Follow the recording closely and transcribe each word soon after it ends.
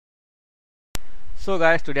So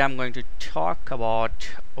guys, today I'm going to talk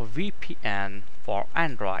about a VPN for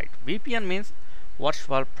Android. VPN means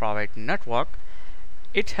virtual private network.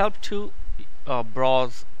 It helps to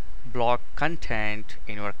browse block content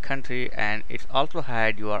in your country, and it also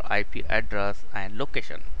hide your IP address and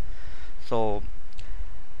location. So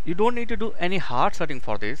you don't need to do any hard setting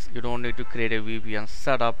for this. You don't need to create a VPN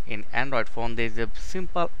setup in Android phone. There is a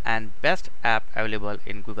simple and best app available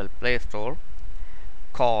in Google Play Store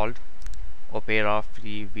called Opera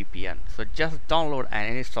Free VPN. So just download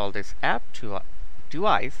and install this app to your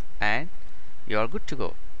device and you are good to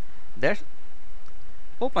go. Let's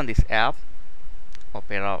open this app,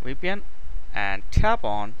 Opera VPN, and tap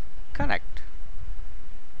on connect.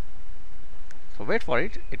 So wait for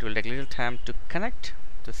it. It will take a little time to connect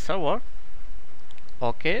to server.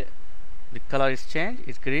 Okay, the color is changed.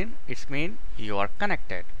 It's green. It means you are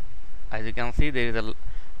connected. As you can see, there is a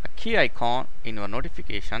key icon in your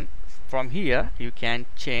notification. From here you can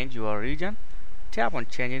change your region. Tap on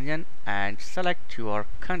change region and select your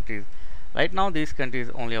countries. Right now this country is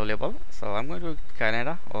only available, so I'm going to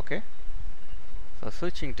Canada. Okay, so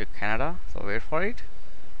switching to Canada. So wait for it.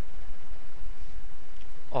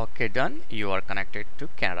 Okay, done. You are connected to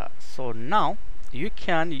Canada. So now you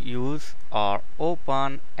can use or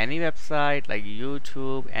open any website like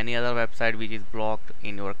YouTube, any other website which is blocked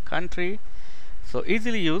in your country. So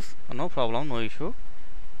easily use, no problem, no issue.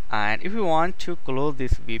 And if you want to close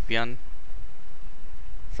this VPN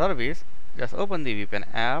service, just open the VPN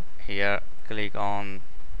app. Here click on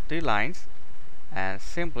three lines and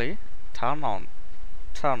simply turn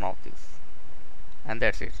off this, and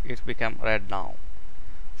that's it. It's become red now.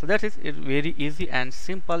 So that is it. Very easy and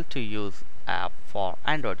simple to use app for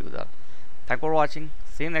Android user. Thank you for watching.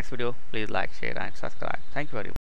 See you next video. Please like, share and subscribe. Thank you very much.